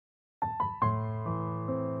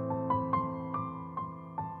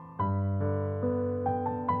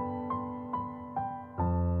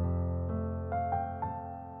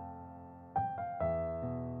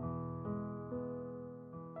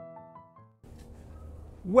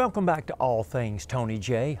Welcome back to All Things Tony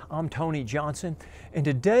J. I'm Tony Johnson, and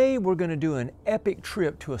today we're going to do an epic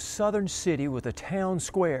trip to a southern city with a town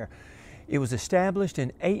square. It was established in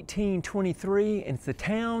 1823, and it's the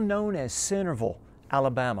town known as Centerville,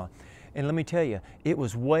 Alabama. And let me tell you, it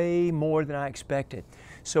was way more than I expected.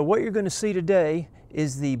 So what you're going to see today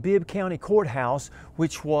is the Bibb County Courthouse,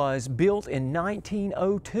 which was built in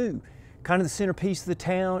 1902. Kind of the centerpiece of the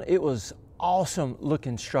town. It was awesome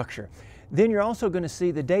looking structure. Then you're also going to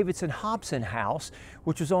see the Davidson-Hobson House,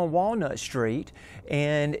 which was on Walnut Street,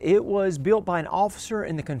 and it was built by an officer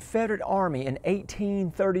in the Confederate Army in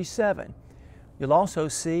 1837. You'll also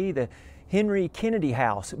see the Henry Kennedy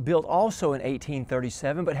House, built also in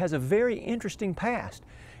 1837, but has a very interesting past.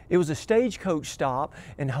 It was a stagecoach stop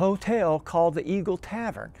and hotel called the Eagle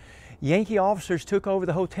Tavern. Yankee officers took over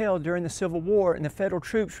the hotel during the Civil War, and the Federal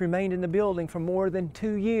troops remained in the building for more than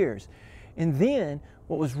 2 years. And then,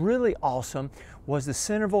 what was really awesome was the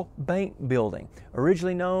Centerville Bank Building,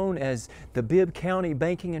 originally known as the Bibb County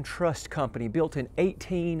Banking and Trust Company, built in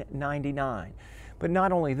 1899. But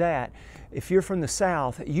not only that, if you're from the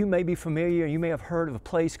South, you may be familiar, you may have heard of a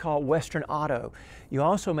place called Western Auto. You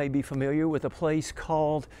also may be familiar with a place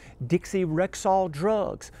called Dixie Rexall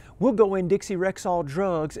Drugs. We'll go in Dixie Rexall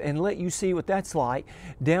Drugs and let you see what that's like,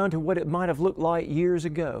 down to what it might have looked like years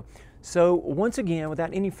ago. So once again, without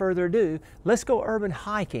any further ado, let's go urban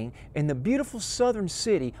hiking in the beautiful southern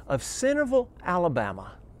city of Centerville,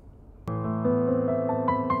 Alabama.